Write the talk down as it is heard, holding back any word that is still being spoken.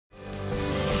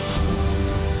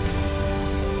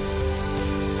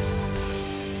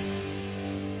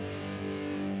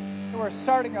we're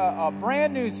starting a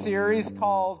brand new series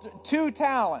called Two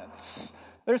Talents.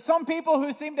 There's some people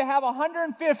who seem to have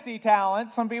 150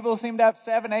 talents. Some people seem to have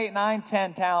 7, 8, 9,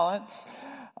 10 talents.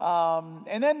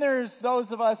 And then there's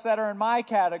those of us that are in my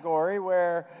category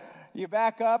where you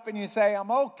back up and you say,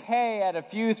 I'm okay at a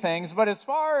few things, but as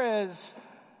far as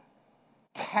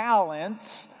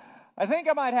talents, I think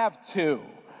I might have 2.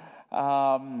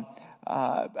 I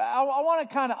want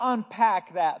to kind of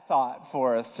unpack that thought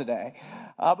for us today.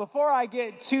 Before I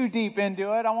get too deep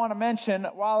into it, I want to mention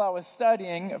while I was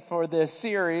studying for this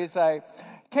series, I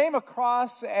came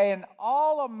across an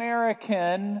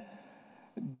All-American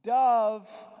Dove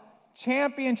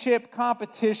Championship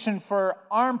competition for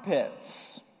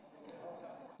armpits.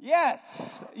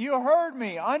 Yes, you heard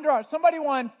me. Somebody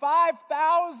won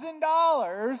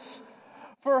 $5,000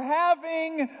 for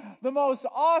having the most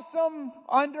awesome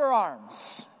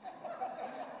underarms.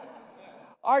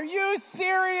 Are you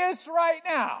serious right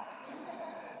now?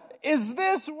 Is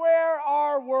this where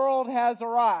our world has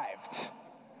arrived?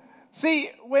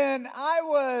 See, when I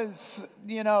was,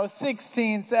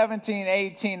 16, 17,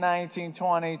 18, 19,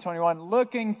 20, 21,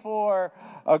 looking for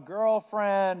a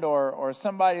girlfriend or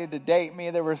somebody to date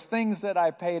me, there was things that I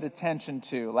paid attention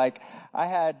to. Like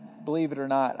believe it or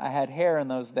not, I had hair in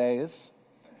those days.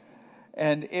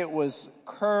 And it was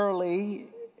curly.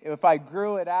 If I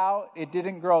grew it out, it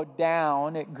didn't grow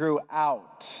down, it grew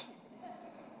out.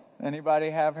 Anybody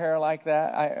have hair like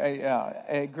that?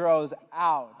 It grows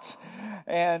out.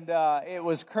 And it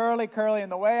was curly.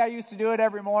 And the way I used to do it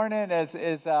every morning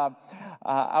is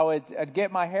I'd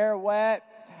get my hair wet,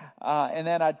 and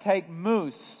then I'd take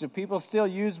mousse. Do people still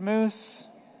use mousse?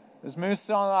 Is mousse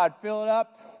still on? I'd fill it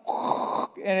up,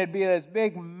 and it'd be this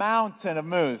big mountain of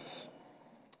mousse.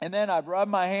 And then I'd rub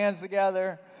my hands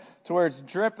together to where it's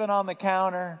dripping on the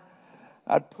counter.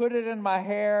 I'd put it in my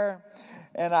hair,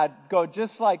 and I'd go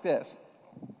just like this.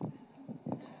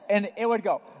 And it would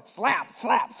go slap,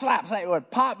 slap, slap, slap. It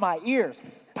would pop my ears.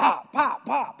 Pop, pop,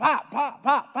 pop, pop, pop,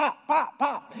 pop, pop, pop,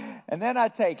 pop. And then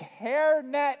I'd take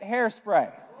hairnet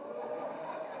hairspray.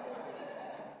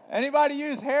 Anybody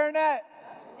use hairnet?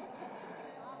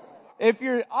 If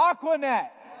you're Aquanet.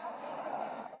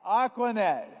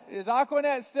 Is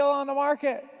Aquanet still on the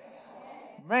market?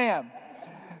 Man,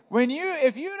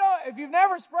 if you've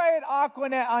never sprayed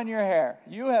Aquanet on your hair,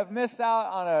 you have missed out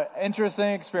on an interesting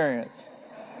experience.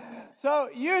 So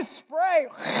you spray,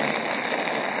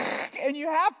 and you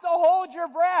have to hold your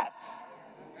breath.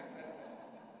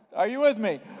 Are you with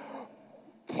me?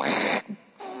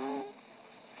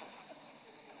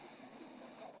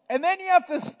 And then you have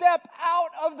to step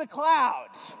out of the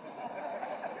clouds.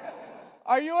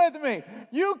 Are you with me?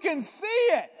 You can see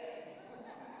it.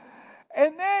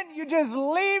 And then you just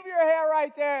leave your hair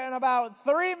right there, and about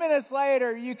 3 minutes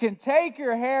later, you can take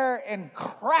your hair and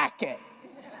crack it.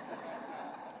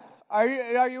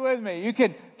 Are you with me? You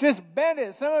can just bend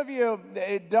it. Some of you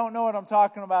don't know what I'm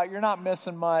talking about. You're not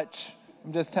missing much.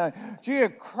 I'm just telling you. You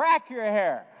can crack your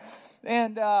hair.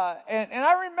 And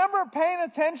I remember paying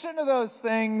attention to those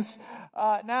things.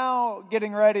 Now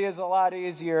getting ready is a lot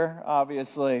easier,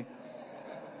 obviously.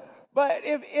 But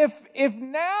if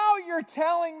now you're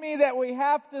telling me that we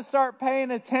have to start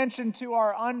paying attention to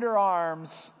our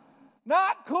underarms,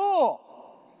 not cool.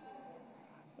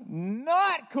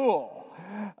 Not cool.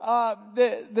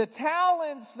 The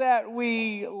talents that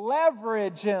we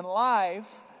leverage in life,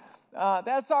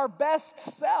 that's our best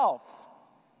self.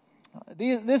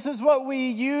 This is what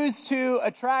we use to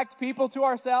attract people to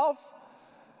ourselves.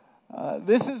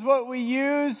 This is what we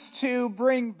use to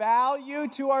bring value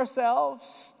to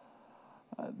ourselves.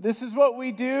 This is what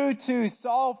we do to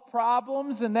solve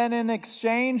problems, and then in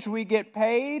exchange we get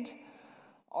paid.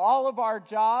 All of our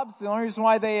jobs, the only reason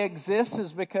why they exist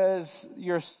is because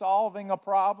you're solving a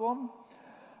problem.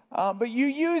 But you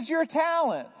use your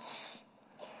talents.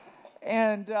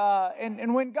 And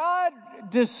when God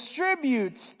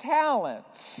distributes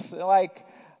talents, like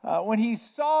when He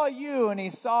saw you and He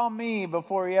saw me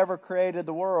before He ever created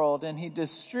the world, and He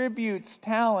distributes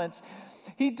talents,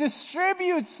 He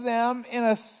distributes them in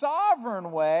a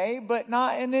sovereign way, but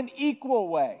not in an equal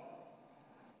way.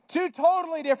 2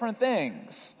 totally different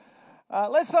things.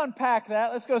 Let's unpack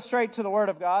that. Let's go straight to the Word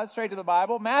of God, straight to the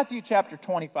Bible. Matthew chapter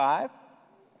 25.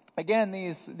 Again,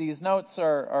 these notes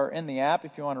are in the app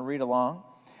if you want to read along.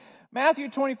 Matthew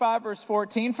 25, verse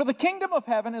 14. For the kingdom of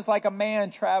heaven is like a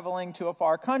man traveling to a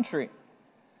far country,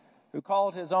 who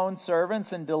called his own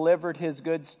servants and delivered his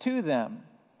goods to them.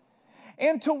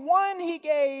 And to one he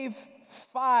gave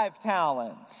 5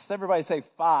 talents. Everybody say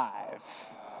 5.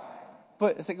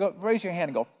 Raise your hand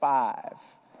and go 5.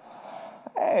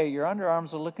 Hey, your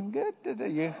underarms are looking good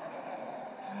today.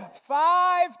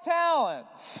 5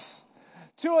 talents.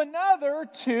 To another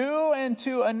 2, and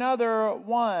to another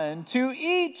 1, to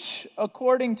each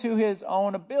according to his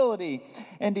own ability.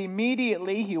 And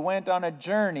immediately he went on a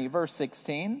journey. Verse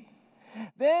 16.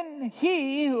 Then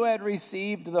he who had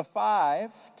received the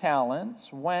 5 talents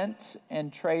went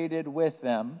and traded with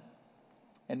them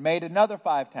and made another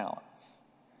 5 talents.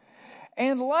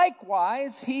 And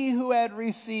likewise, he who had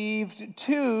received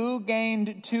 2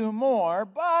 gained 2 more,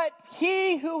 but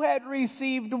he who had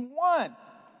received 1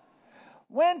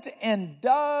 went and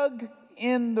dug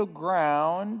in the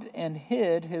ground and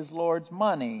hid his Lord's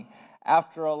money.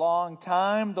 After a long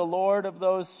time, the Lord of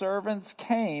those servants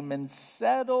came and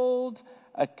settled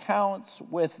accounts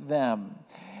with them.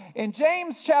 In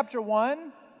James chapter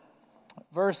 1,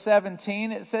 verse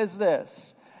 17, it says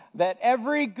this, that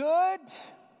every good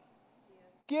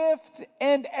gift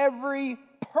and every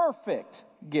perfect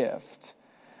gift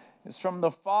is from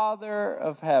the Father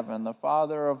of heaven, the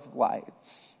Father of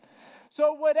lights.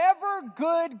 So whatever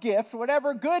good gift,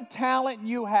 whatever good talent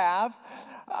you have,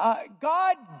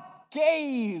 God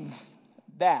gave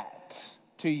that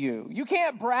to you. You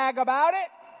can't brag about it.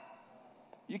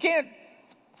 You can't.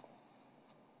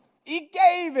 He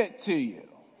gave it to you.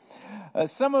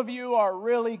 Some of you are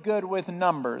really good with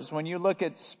numbers. When you look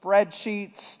at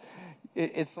spreadsheets,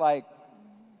 it's like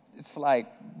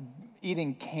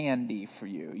eating candy for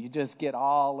you. You just get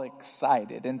all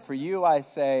excited. And for you, I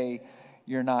say,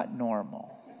 you're not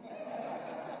normal.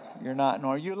 You're not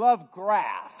normal. You love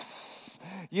graphs.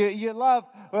 You love.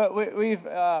 We've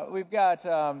got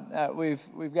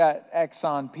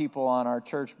Exxon people on our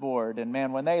church board, and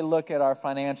man, when they look at our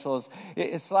financials,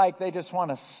 it's like they just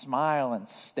want to smile and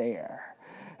stare.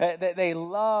 They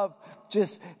love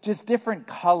just different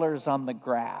colors on the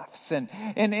graphs. And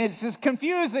it's just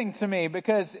confusing to me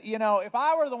because, if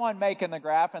I were the one making the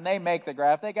graph and they make the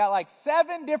graph, they got like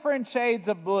 7 different shades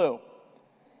of blue.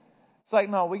 It's like,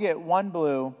 no, we get 1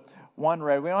 blue, 1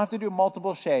 red. We don't have to do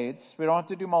multiple shades. 17,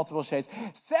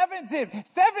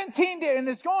 and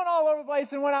it's going all over the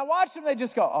place. And when I watch them, they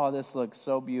just go, oh, this looks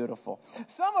so beautiful.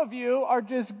 Some of you are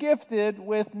just gifted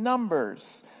with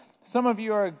numbers. Some of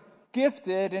you are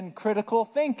gifted in critical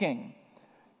thinking.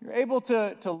 You're able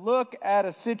to look at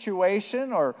a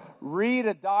situation or read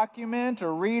a document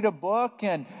or read a book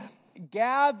and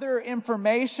gather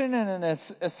information in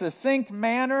a succinct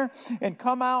manner and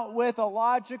come out with a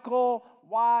logical,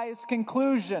 wise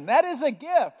conclusion. That is a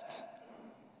gift.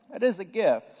 That is a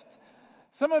gift.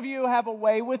 Some of you have a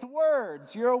way with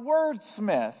words. You're a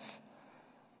wordsmith.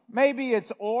 Maybe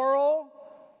it's oral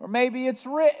or maybe it's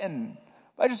written.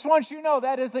 I just want you to know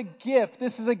that is a gift.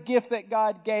 This is a gift that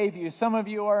God gave you. Some of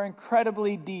you are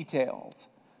incredibly detailed.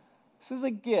 This is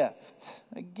a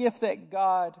gift that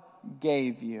God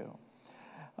gave you.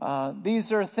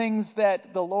 These are things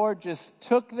that the Lord just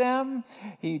took them.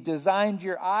 He designed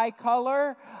your eye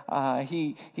color.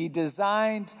 He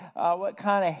designed what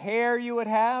kind of hair you would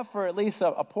have for at least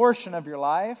a portion of your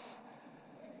life.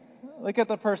 Look at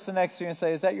the person next to you and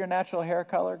say, is that your natural hair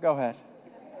color? Go ahead.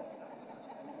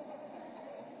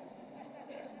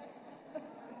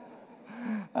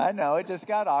 I know, it just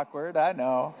got awkward. I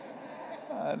know.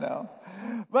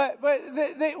 But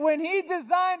when He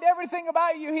designed everything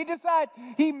about you,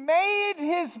 He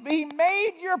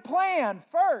made your plan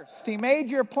first. He made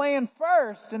your plan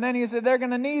first, and then He said they're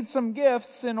going to need some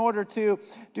gifts in order to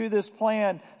do this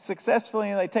plan successfully.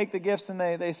 And they take the gifts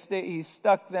and He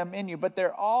stuck them in you. But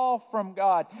they're all from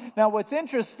God. Now, what's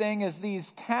interesting is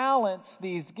these talents,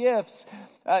 these gifts.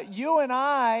 You and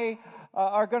I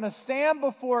are going to stand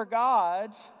before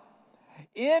God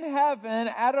in heaven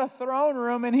at a throne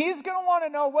room, and He's going to want to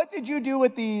know, what did you do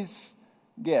with these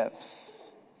gifts?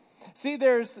 See,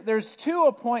 there's 2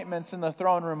 appointments in the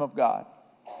throne room of God.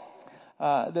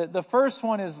 The first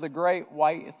one is the great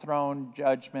white throne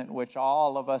judgment, which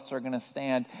all of us are going to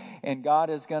stand, and God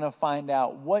is going to find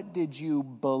out, what did you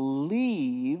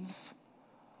believe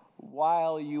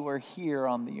while you were here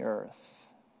on the earth?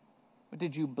 What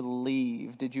did you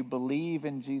believe? Did you believe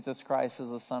in Jesus Christ as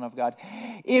the Son of God?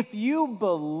 If you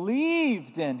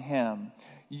believed in Him,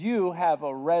 you have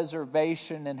a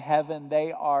reservation in heaven.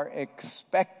 They are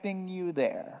expecting you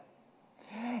there.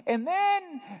 And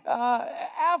then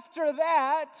after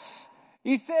that,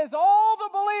 He says, all the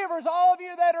believers, all of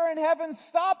you that are in heaven,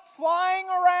 stop flying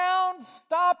around,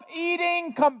 stop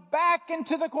eating, come back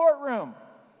into the courtroom.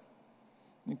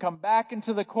 You come back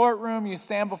into the courtroom, you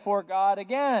stand before God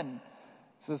again.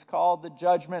 This is called the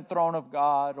judgment throne of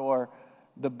God, or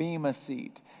the Bema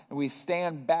seat. And we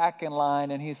stand back in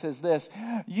line, and He says this,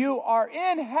 you are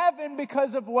in heaven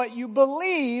because of what you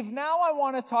believe. Now I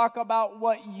want to talk about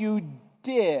what you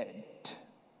did.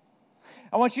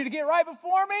 I want you to get right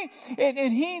before me.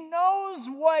 And He knows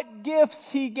what gifts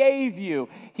He gave you.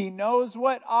 He knows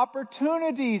what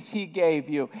opportunities He gave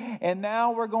you. And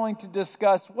now we're going to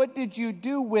discuss, what did you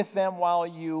do with them while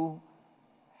you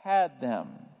had them?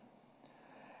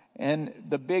 And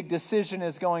the big decision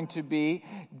is going to be,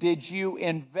 did you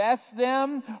invest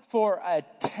them for a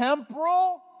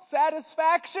temporal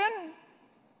satisfaction?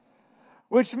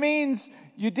 Which means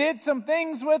you did some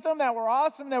things with them that were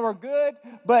awesome, that were good,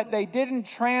 but they didn't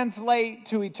translate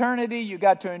to eternity. You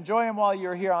got to enjoy them while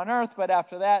you're here on earth, but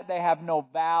after that, they have no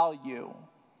value.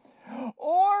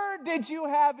 Or did you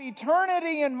have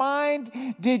eternity in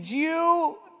mind? Did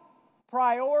you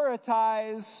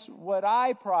prioritize what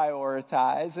I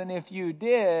prioritize? And if you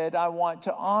did, I want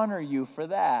to honor you for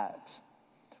that.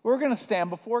 We're going to stand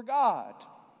before God.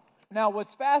 Now,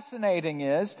 what's fascinating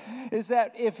is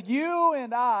that if you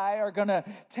and I are going to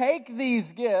take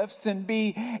these gifts and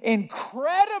be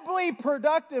incredibly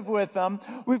productive with them,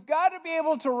 we've got to be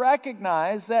able to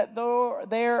recognize that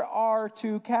there are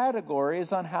two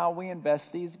categories on how we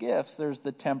invest these gifts. There's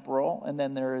the temporal, and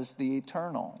then there is the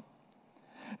eternal.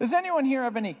 Does anyone here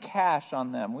have any cash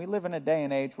on them? We live in a day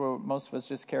and age where most of us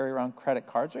just carry around credit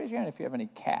cards. Raise your hand if you have any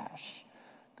cash.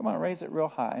 Come on, raise it real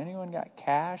high. Anyone got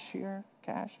cash here?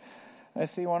 Cash? I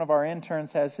see one of our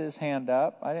interns has his hand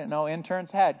up. I didn't know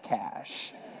interns had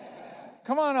cash.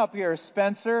 Come on up here,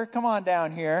 Spencer. Come on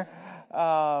down here.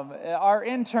 Our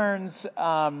interns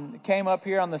came up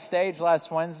here on the stage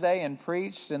last Wednesday and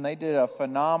preached, and they did a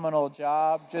phenomenal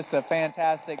job, just a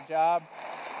fantastic job.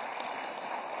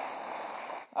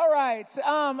 All right,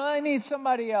 I need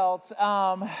somebody else.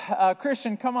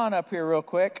 Christian, come on up here real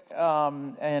quick,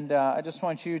 and I just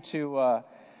want you to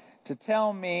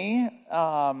tell me.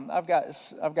 I've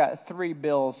got 3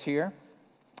 bills here.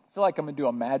 I feel like I'm gonna do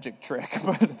a magic trick,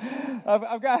 but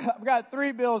I've got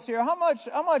 3 bills here. How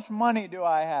much money do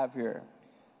I have here?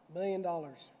 $1 billion.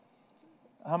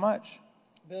 How much?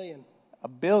 Billion.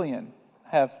 $1 billion.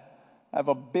 I have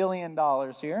 $1 billion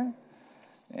here.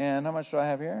 And how much do I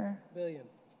have here? Billion.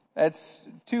 That's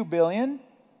 $2 billion.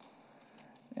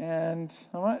 And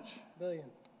how much? Billion.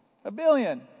 $1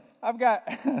 billion. I've got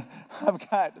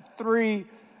 $3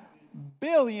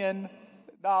 billion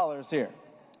here.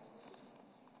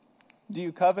 Do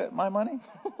you covet my money?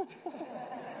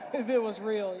 If it was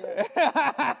real,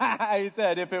 yeah. He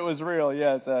said, if it was real,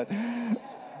 yes. All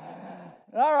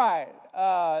right,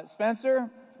 Spencer,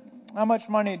 how much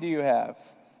money do you have?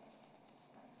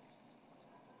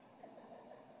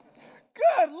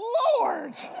 Good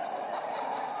Lord!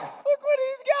 Look what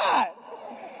he's got!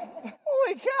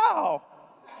 Holy cow!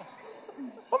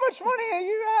 How much money do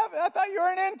you have? I thought you were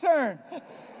an intern.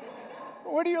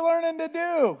 What are you learning to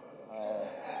do?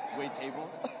 Wait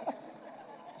tables.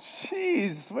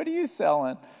 Jeez, what are you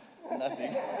selling?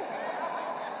 Nothing.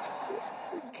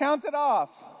 Count it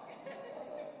off.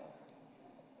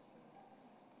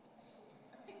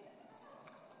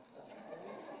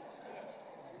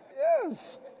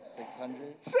 Yes.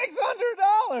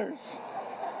 $600.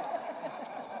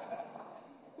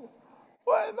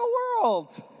 What in the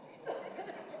world?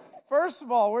 First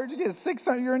of all, where'd you get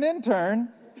 $600? You're an intern.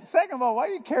 Second of all, why are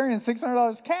you carrying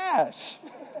 $600 cash?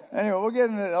 Anyway, we'll get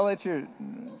into. I'll let you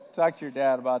talk to your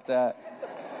dad about that.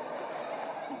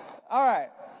 All right.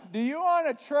 Do you want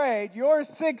to trade your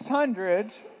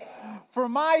 $600 for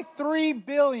my $3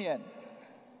 billion?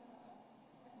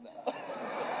 No.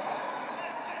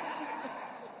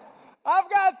 I've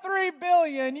got $3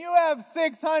 billion. You have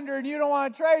 $600. You don't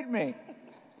want to trade me.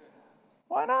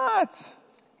 Why not?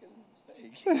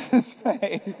 It's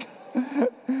fake.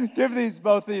 Give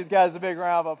both of these guys a big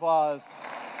round of applause.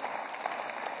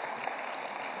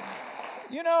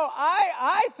 You know,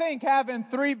 I think having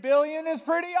 $3 billion is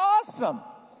pretty awesome.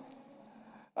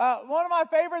 One of my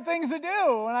favorite things to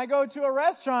do when I go to a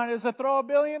restaurant is to throw $1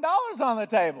 billion on the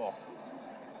table.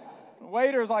 The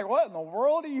waiter's like, what in the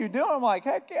world are you doing? I'm like,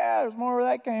 heck yeah, there's more where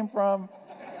that came from.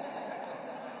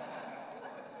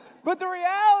 But the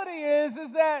reality is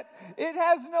that it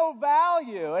has no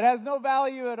value. It has no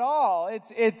value at all. It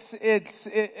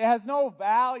has no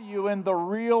value in the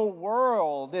real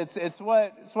world. It's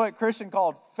what Christian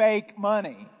called fake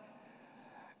money.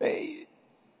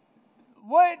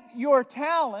 What your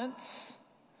talents,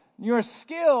 your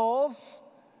skills,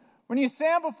 when you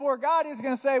stand before God, He's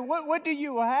going to say, what do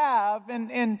you have,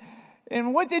 and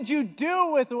what did you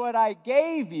do with what I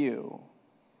gave you?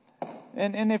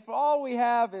 And if all we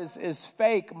have is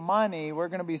fake money, we're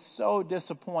going to be so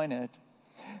disappointed.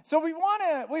 So we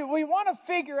want to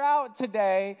figure out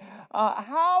today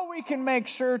how we can make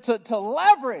sure to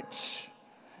leverage,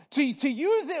 to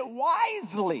use it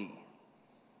wisely,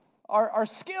 our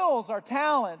skills, our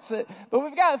talents. But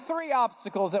we've got 3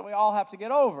 obstacles that we all have to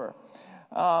get over.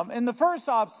 And the first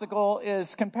obstacle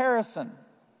is comparison.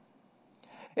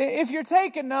 If you're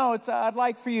taking notes, I'd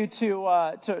like for you to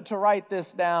write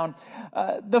this down.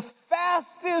 The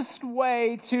fastest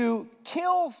way to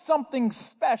kill something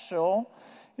special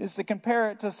is to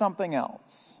compare it to something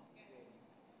else.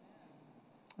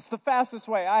 It's the fastest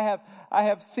way. I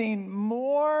have seen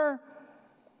more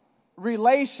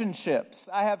relationships.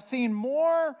 I have seen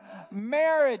more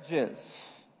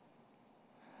marriages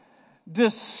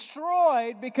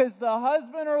destroyed because the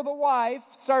husband or the wife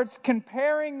starts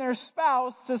comparing their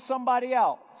spouse to somebody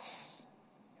else.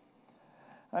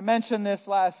 I mentioned this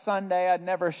last Sunday. I'd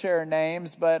never share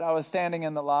names, but I was standing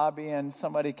in the lobby and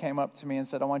somebody came up to me and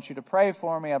said, "I want you to pray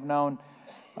for me. I've known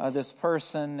this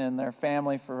person and their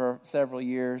family for several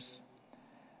years."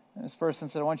 And this person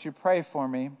said, "I want you to pray for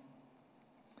me.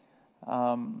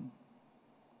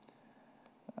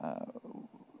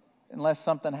 Unless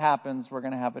something happens, we're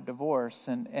going to have a divorce."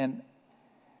 And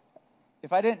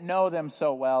if I didn't know them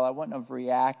so well, I wouldn't have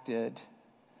reacted.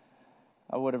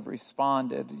 I would have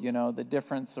responded. You know, the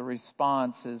difference of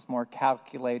response is more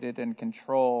calculated and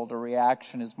controlled. A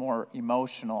reaction is more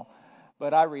emotional.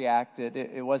 But I reacted.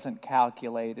 It wasn't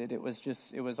calculated. It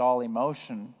was all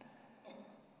emotion.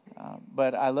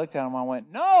 But I looked at him and I went,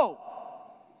 No!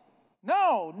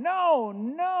 Why?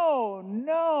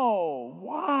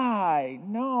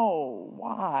 No,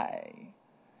 why?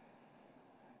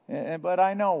 But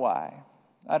I know why.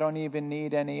 I don't even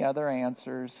need any other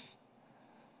answers.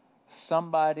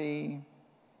 Somebody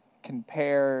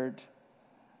compared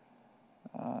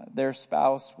their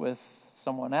spouse with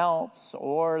someone else,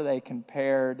 or they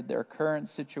compared their current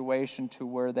situation to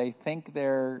where they think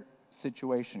their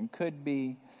situation could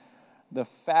be. The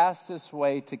fastest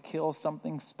way to kill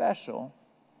something special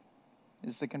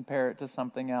is to compare it to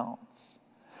something else.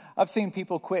 I've seen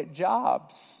people quit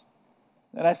jobs.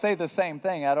 And I say the same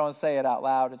thing. I don't say it out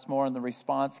loud. It's more in the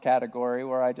response category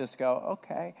where I just go,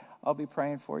 "Okay, I'll be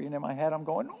praying for you." And in my head, I'm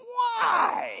going,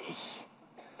 "Why? It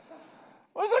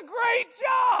was a great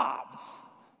job.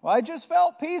 Well, I just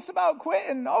felt peace about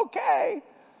quitting. Okay.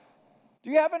 Do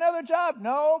you have another job?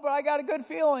 No, but I got a good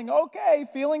feeling. Okay,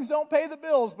 feelings don't pay the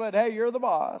bills, but hey, you're the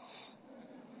boss."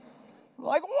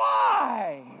 Like,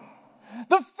 why?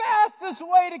 The fastest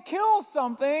way to kill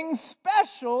something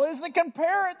special is to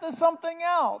compare it to something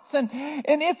else. And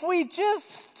if we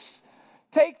just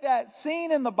take that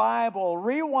scene in the Bible,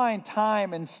 rewind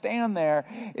time and stand there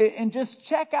and just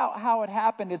check out how it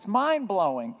happened, it's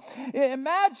mind-blowing.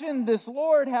 Imagine this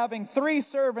Lord having 3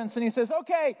 servants and he says,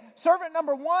 "Okay, servant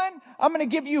number 1, I'm going to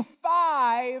give you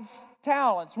 5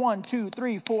 talents. 1, 2,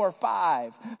 3, 4,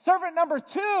 5. Servant number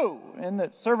 2, and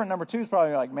the servant number 2 is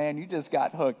probably like, "Man, you just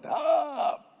got hooked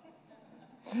up."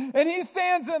 And he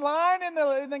stands in line and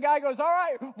the guy goes, "All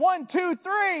right, 1, 2,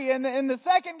 3. And the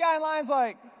second guy in line's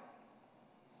like,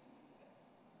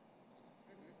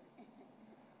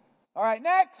 "All right,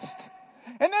 next."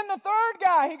 And then the third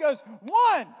guy, he goes,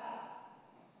 1.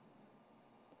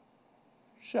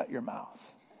 Shut your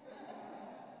mouth.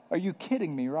 Are you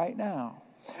kidding me right now?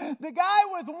 The guy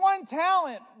with 1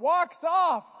 talent walks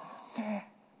off.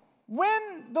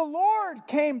 When the Lord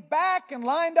came back and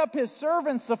lined up his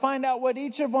servants to find out what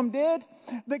each of them did,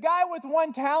 the guy with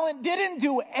 1 talent didn't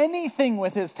do anything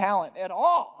with his talent at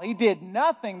all. He did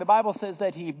nothing. The Bible says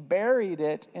that he buried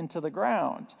it into the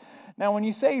ground. Now, when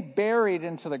you say buried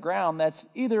into the ground, that's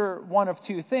either one of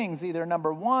 2 things. Either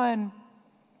number 1,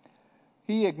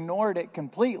 he ignored it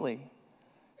completely.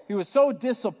 He was so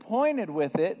disappointed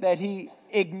with it that he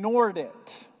ignored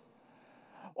it.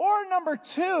 Or number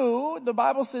 2, the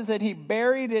Bible says that he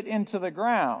buried it into the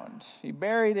ground. He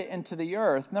buried it into the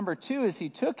earth. Number 2 is he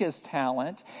took his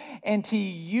talent and he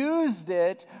used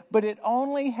it, but it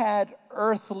only had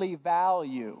earthly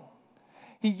value.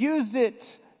 He used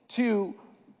it to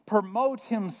promote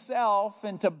himself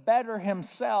and to better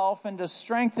himself and to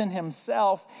strengthen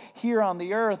himself here on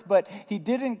the earth, but he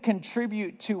didn't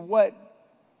contribute to what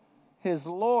his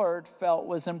Lord felt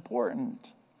was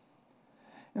important.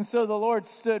 And so the Lord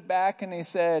stood back and he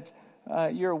said,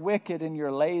 "You're wicked and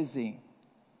you're lazy."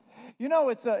 You know,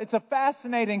 it's a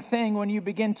fascinating thing when you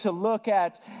begin to look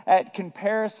at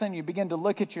comparison, you begin to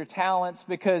look at your talents,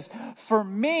 because for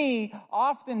me,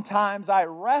 oftentimes I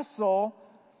wrestle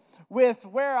with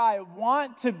where I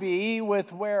want to be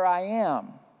with where I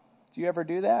am. Do you ever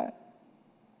do that?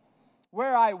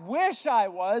 Where I wish I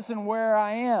was and where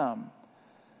I am.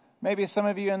 Maybe some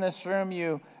of you in this room,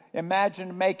 you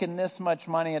imagined making this much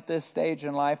money at this stage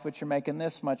in life, but you're making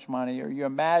this much money. Or you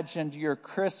imagined your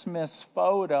Christmas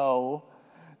photo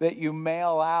that you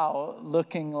mail out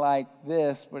looking like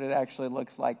this, but it actually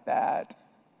looks like that.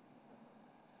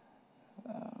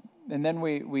 And then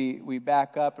we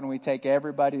back up and we take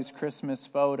everybody's Christmas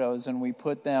photos and we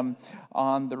put them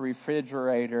on the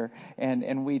refrigerator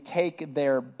and we take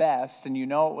their best. And you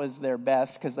know it was their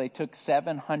best because they took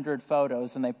 700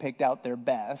 photos and they picked out their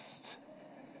best.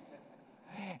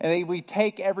 And we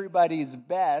take everybody's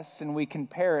best and we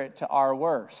compare it to our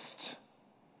worst.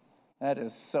 That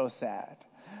is so sad.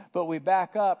 But we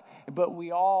back up, but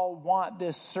we all want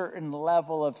this certain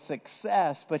level of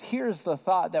success. But here's the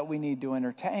thought that we need to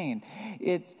entertain.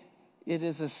 It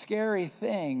is a scary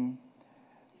thing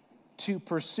to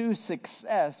pursue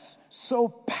success so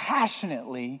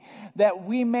passionately that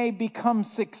we may become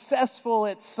successful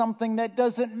at something that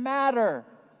doesn't matter.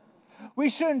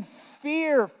 We shouldn't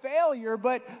fear failure,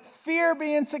 but fear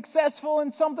being successful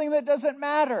in something that doesn't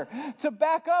matter. To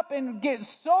back up and get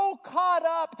so caught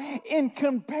up in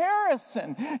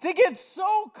comparison, to get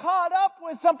so caught up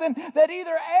with something that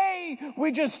either A,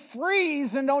 we just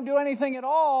freeze and don't do anything at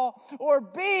all, or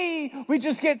B, we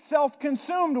just get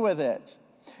self-consumed with it.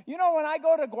 You know, when I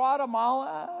go to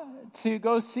Guatemala to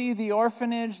go see the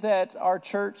orphanage that our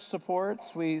church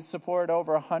supports, we support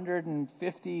over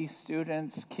 150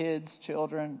 students, kids,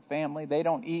 children, family. They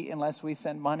don't eat unless we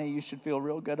send money. You should feel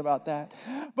real good about that.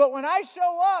 But when I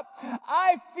show up,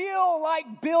 I feel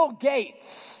like Bill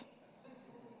Gates.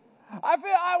 When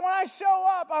I show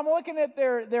up, I'm looking at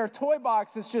their toy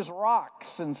box. It's just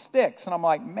rocks and sticks. And I'm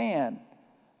like, man,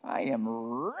 I am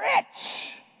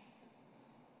rich.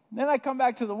 Then I come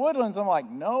back to the Woodlands, I'm like,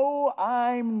 no,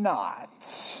 I'm not.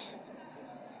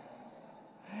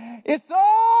 It's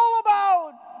all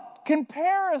about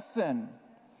comparison,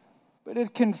 but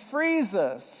it can freeze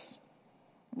us.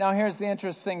 Now, here's the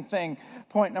interesting thing.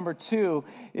 Point number 2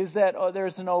 is that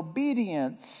there's an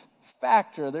obedience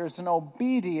factor. There's an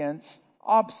obedience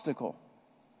obstacle.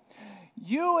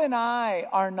 You and I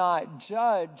are not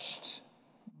judged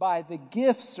by the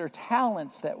gifts or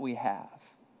talents that we have.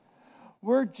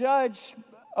 We're judged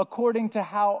according to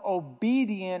how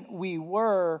obedient we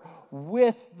were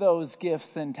with those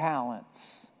gifts and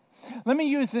talents. Let me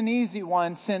use an easy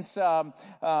one since I'm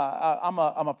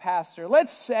a pastor.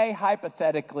 Let's say,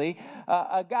 hypothetically,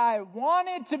 a guy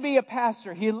wanted to be a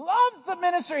pastor. He loves the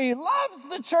ministry. He loves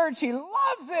the church. He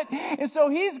loves it. And so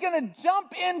he's going to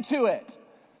jump into it.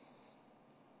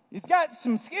 He's got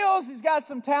some skills, he's got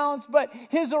some talents, but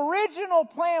his original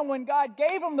plan when God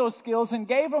gave him those skills and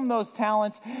gave him those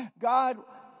talents, God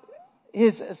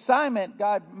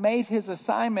made his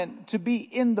assignment to be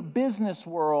in the business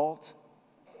world,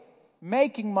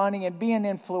 making money and being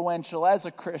influential as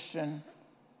a Christian.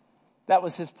 That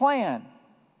was his plan.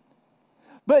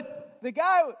 But the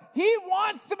guy, he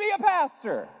wants to be a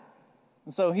pastor.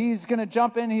 And so he's going to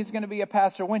jump in, he's going to be a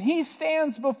pastor. When he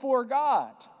stands before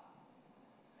God,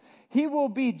 he will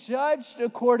be judged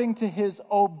according to his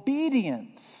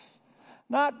obedience,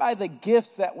 not by the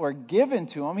gifts that were given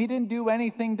to him. He didn't do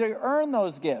anything to earn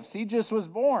those gifts. He just was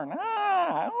born.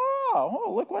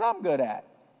 Look what I'm good at.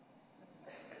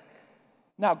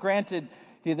 Now, granted,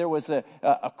 there was a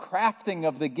crafting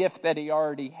of the gift that he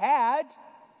already had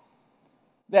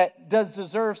that does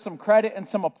deserve some credit and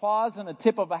some applause and a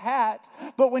tip of a hat.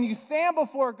 But when you stand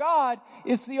before God,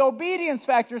 it's the obedience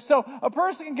factor. So a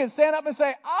person can stand up and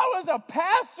say, I was a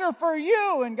pastor for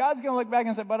you. And God's going to look back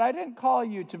and say, but I didn't call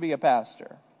you to be a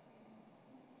pastor.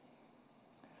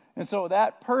 And so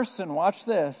that person, watch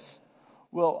this,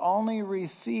 will only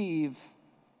receive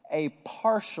a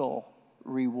partial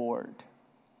reward,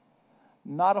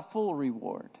 not a full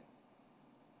reward.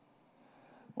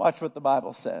 Watch what the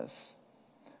Bible says.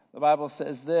 The Bible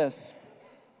says this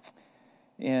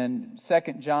in 2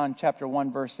 John chapter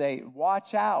 1, verse 8.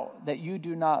 Watch out that you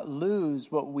do not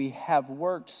lose what we have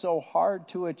worked so hard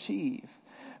to achieve.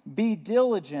 Be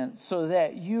diligent so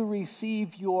that you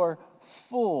receive your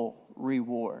full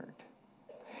reward.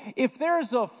 If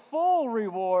there's a full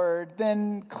reward,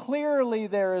 then clearly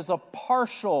there is a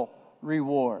partial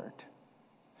reward.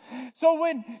 So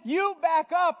when you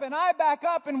back up and I back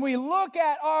up and we look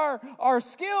at our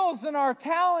skills and our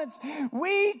talents,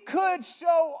 we could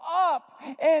show up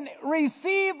and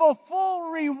receive a full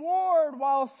reward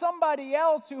while somebody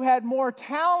else who had more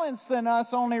talents than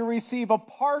us only receive a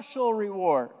partial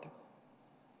reward.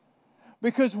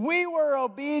 Because we were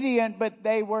obedient, but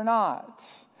they were not.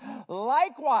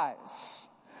 Likewise,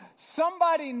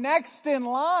 somebody next in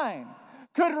line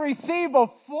could receive a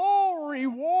full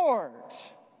reward.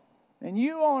 And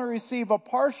you only receive a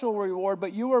partial reward,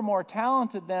 but you were more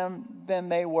talented than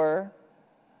they were.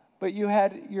 But you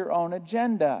had your own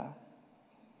agenda.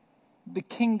 The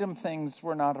kingdom things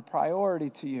were not a priority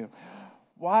to you.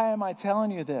 Why am I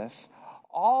telling you this?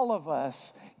 All of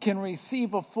us can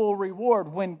receive a full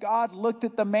reward. When God looked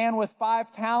at the man with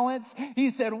 5 talents,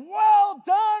 he said, "Well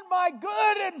done, my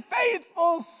good and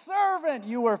faithful servant.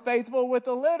 You were faithful with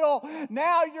a little.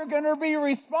 Now you're going to be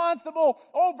responsible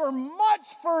over much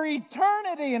for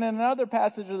eternity." And in another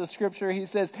passage of the scripture, he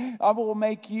says, "I will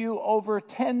make you over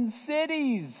 10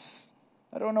 cities."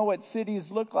 I don't know what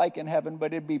cities look like in heaven,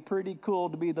 but it'd be pretty cool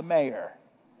to be the mayor.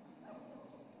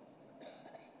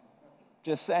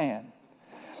 Just saying.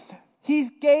 He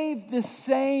gave the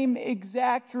same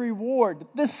exact reward.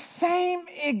 The same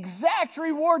exact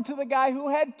reward to the guy who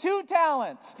had 2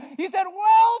 talents. He said,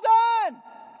 "Well done,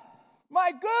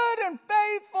 my good and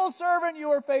faithful servant. You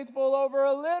were faithful over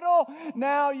a little.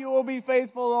 Now you will be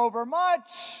faithful over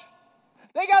much."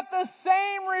 They got the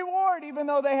same reward, even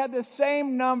though they had the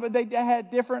same number. They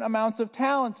had different amounts of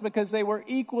talents because they were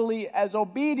equally as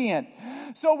obedient.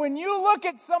 So when you look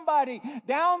at somebody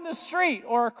down the street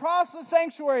or across the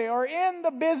sanctuary or in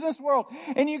the business world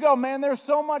and you go, "Man, they're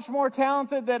so much more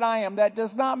talented than I am," that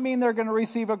does not mean they're going to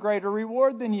receive a greater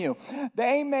reward than you.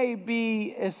 They may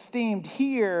be esteemed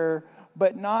here,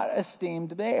 but not esteemed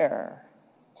there.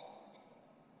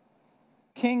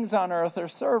 Kings on earth are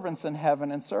servants in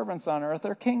heaven, and servants on earth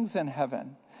are kings in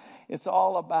heaven. It's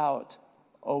all about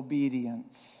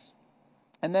obedience.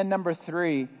 And then number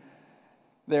 3,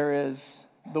 there is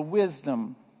the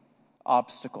wisdom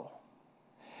obstacle.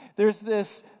 There's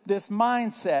this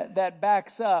mindset that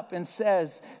backs up and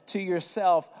says to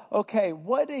yourself, okay,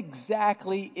 what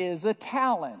exactly is a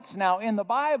talent? Now, in the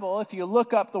Bible, if you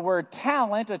look up the word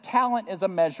talent, a talent is a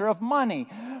measure of money.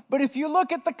 But if you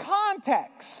look at the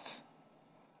context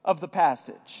of the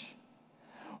passage,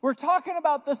 we're talking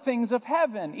about the things of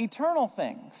heaven, eternal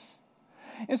things.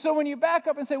 And so when you back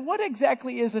up and say, what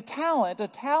exactly is a talent? A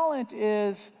talent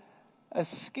is a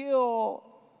skill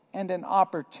and an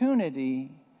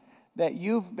opportunity that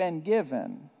you've been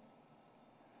given.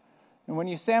 And when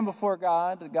you stand before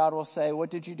God, God will say, "What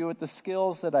did you do with the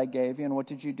skills that I gave you? And what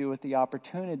did you do with the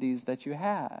opportunities that you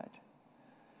had?"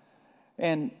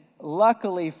 And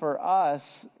luckily for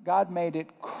us, God made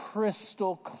it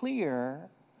crystal clear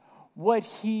what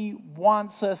He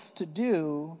wants us to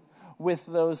do with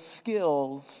those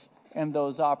skills and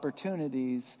those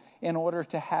opportunities in order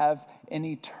to have an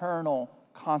eternal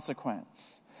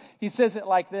consequence. He says it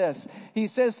like this. He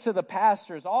says to the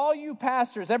pastors, all you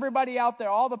pastors, everybody out there,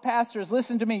 all the pastors,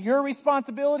 listen to me. Your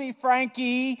responsibility,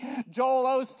 Frankie, Joel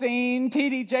Osteen,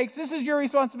 T.D. Jakes, this is your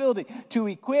responsibility to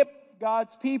equip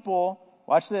God's people.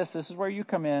 Watch this. This is where you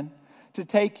come in. To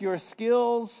take your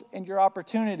skills and your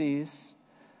opportunities,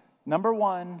 number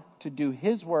 1, to do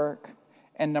His work,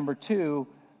 and number 2,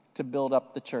 to build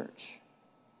up the church.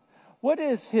 What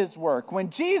is His work? When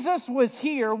Jesus was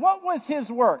here, what was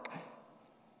His work?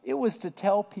 It was to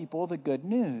tell people the good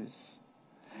news.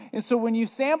 And so when you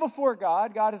stand before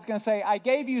God, God is going to say, "I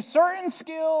gave you certain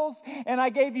skills and I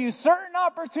gave you certain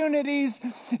opportunities.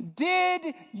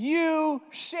 Did you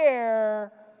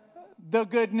share the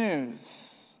good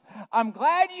news? I'm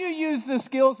glad you used the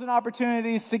skills and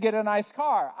opportunities to get a nice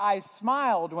car. I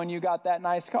smiled when you got that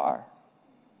nice car.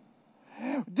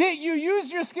 Did you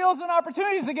use your skills and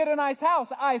opportunities to get a nice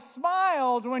house? I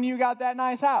smiled when you got that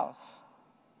nice house.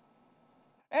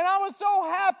 And I was so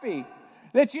happy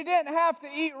that you didn't have to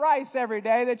eat rice every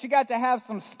day, that you got to have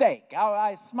some steak.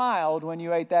 I smiled when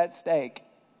you ate that steak.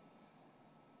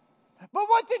 But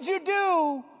what did you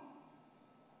do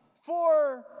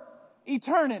for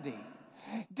eternity?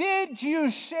 Did you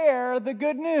share the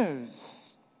good news?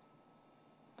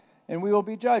 And we will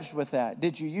be judged with that.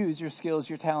 Did you use your skills,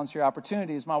 your talents, your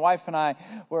opportunities? My wife and I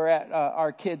were at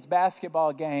our kids'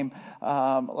 basketball game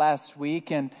last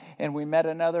week, and we met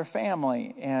another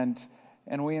family, and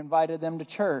we invited them to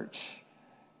church.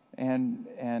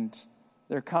 And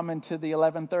they're coming to the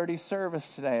 11:30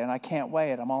 service today, and I can't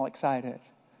wait. I'm all excited.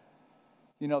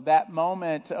 You know, that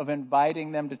moment of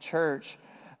inviting them to church,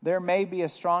 there may be a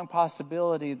strong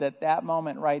possibility that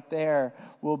moment right there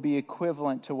will be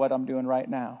equivalent to what I'm doing right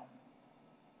now.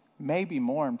 Maybe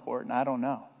more important, I don't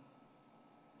know.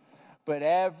 But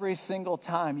every single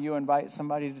time you invite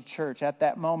somebody to church, at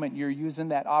that moment, you're using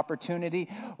that opportunity.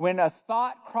 When a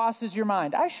thought crosses your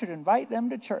mind, I should invite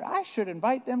them to church. I should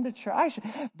invite them to church.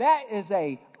 That is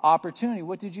a opportunity.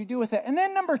 What did you do with it? And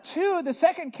then number 2, the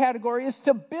second category is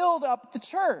to build up the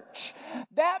church.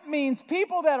 That means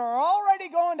people that are already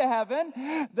going to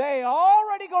heaven, they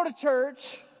already go to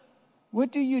church.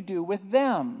 What do you do with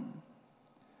them?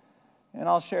 And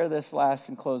I'll share this last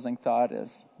and closing thought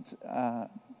is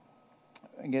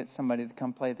and get somebody to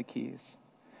come play the keys.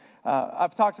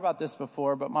 I've talked about this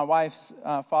before, but my wife's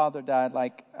father died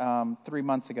 3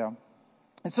 months ago.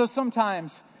 And so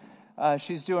sometimes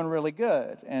she's doing really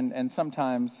good, and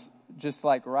sometimes just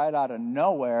like right out of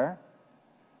nowhere,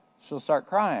 she'll start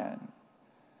crying.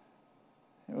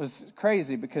 It was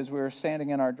crazy because we were standing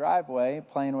in our driveway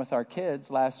playing with our kids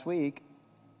last week,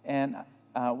 and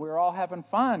we were all having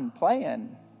fun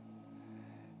playing.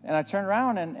 And I turned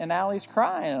around, and Allie's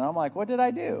crying, and I'm like, what did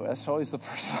I do? That's always the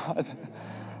first thought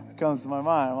that comes to my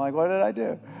mind. I'm like, what did I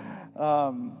do?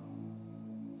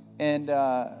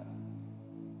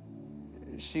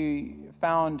 She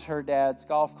found her dad's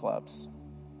golf clubs,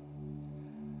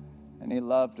 and he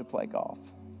loved to play golf.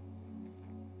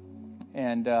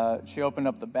 And she opened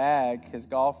up the bag, his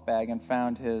golf bag, and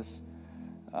found his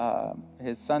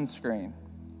sunscreen.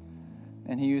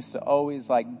 And he used to always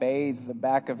bathe the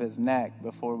back of his neck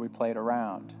before we played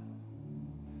around.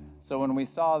 So when we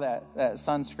saw that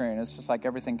sunscreen, it's just like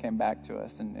everything came back to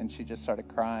us, and she just started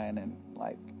crying, and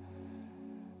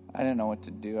I didn't know what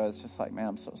to do. I was just like, man,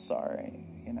 I'm so sorry,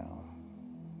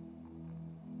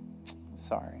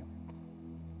 sorry.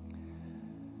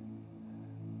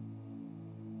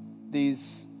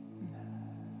 These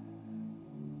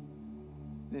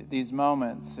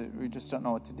moments, we just don't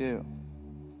know what to do.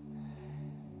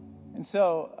 And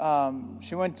so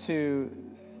she went to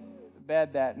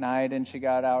bed that night, and she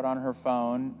got out on her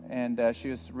phone, and she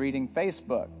was reading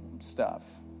Facebook stuff.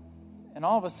 And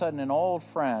all of a sudden, an old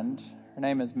friend, her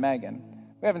name is Megan.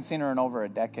 We haven't seen her in over a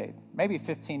decade, maybe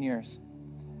 15 years.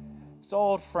 This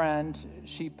old friend,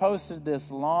 she posted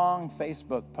this long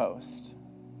Facebook post.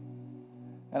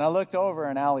 And I looked over,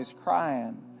 and Allie's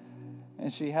crying.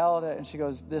 And she held it, and she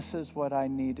goes, this is what I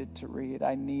needed to read.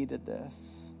 I needed this.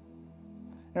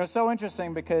 And it was so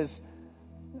interesting because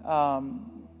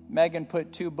Megan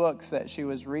put 2 books that she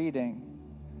was reading.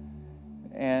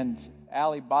 And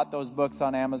Allie bought those books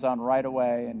on Amazon right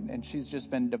away. And she's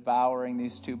just been devouring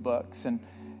these 2 books. And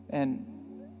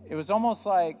it was almost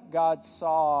like God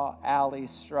saw Allie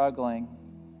struggling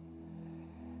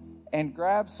and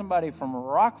grabbed somebody from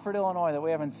Rockford, Illinois that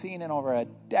we haven't seen in over a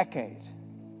decade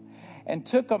and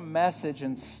took a message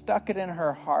and stuck it in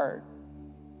her heart.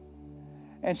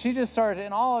 And she just started,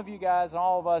 and all of you guys and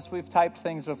all of us, we've typed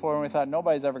things before and we thought,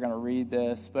 nobody's ever going to read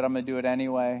this, but I'm going to do it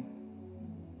anyway.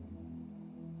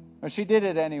 But she did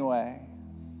it anyway.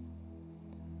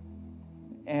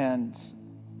 And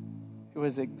it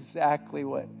was exactly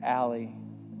what Allie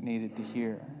needed to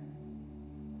hear.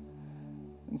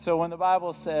 And so when the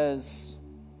Bible says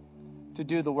to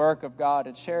do the work of God,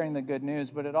 it's sharing the good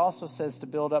news, but it also says to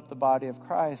build up the body of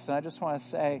Christ. And I just want to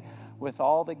say, with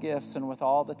all the gifts and with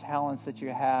all the talents that you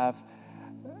have,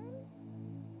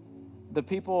 the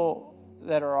people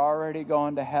that are already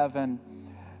going to heaven,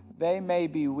 they may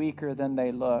be weaker than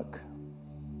they look.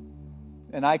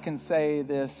 And I can say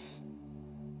this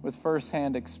with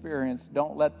firsthand experience.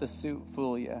 Don't let the suit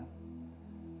fool you.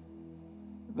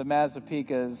 The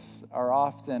Mazzapicas are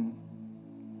often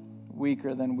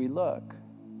weaker than we look.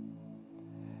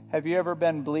 Have you ever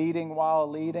been bleeding while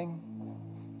leading?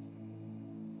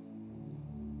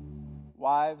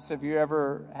 Wives, have you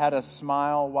ever had a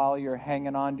smile while you're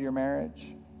hanging on to your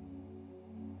marriage?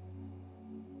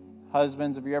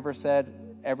 Husbands, have you ever said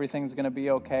everything's going to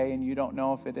be okay and you don't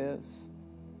know if it is?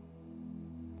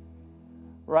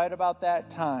 Right about that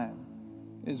time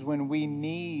is when we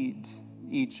need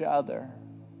each other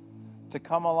to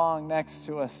come along next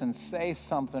to us and say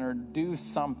something or do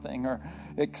something or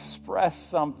express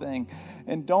something.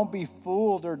 And don't be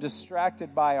fooled or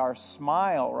distracted by our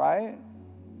smile, right?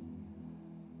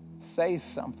 Say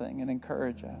something and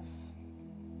encourage us.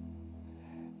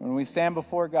 When we stand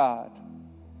before God,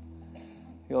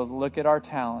 He'll look at our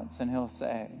talents and He'll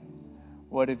say,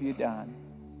 what have you done?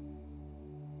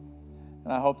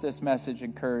 And I hope this message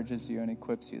encourages you and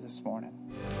equips you this morning.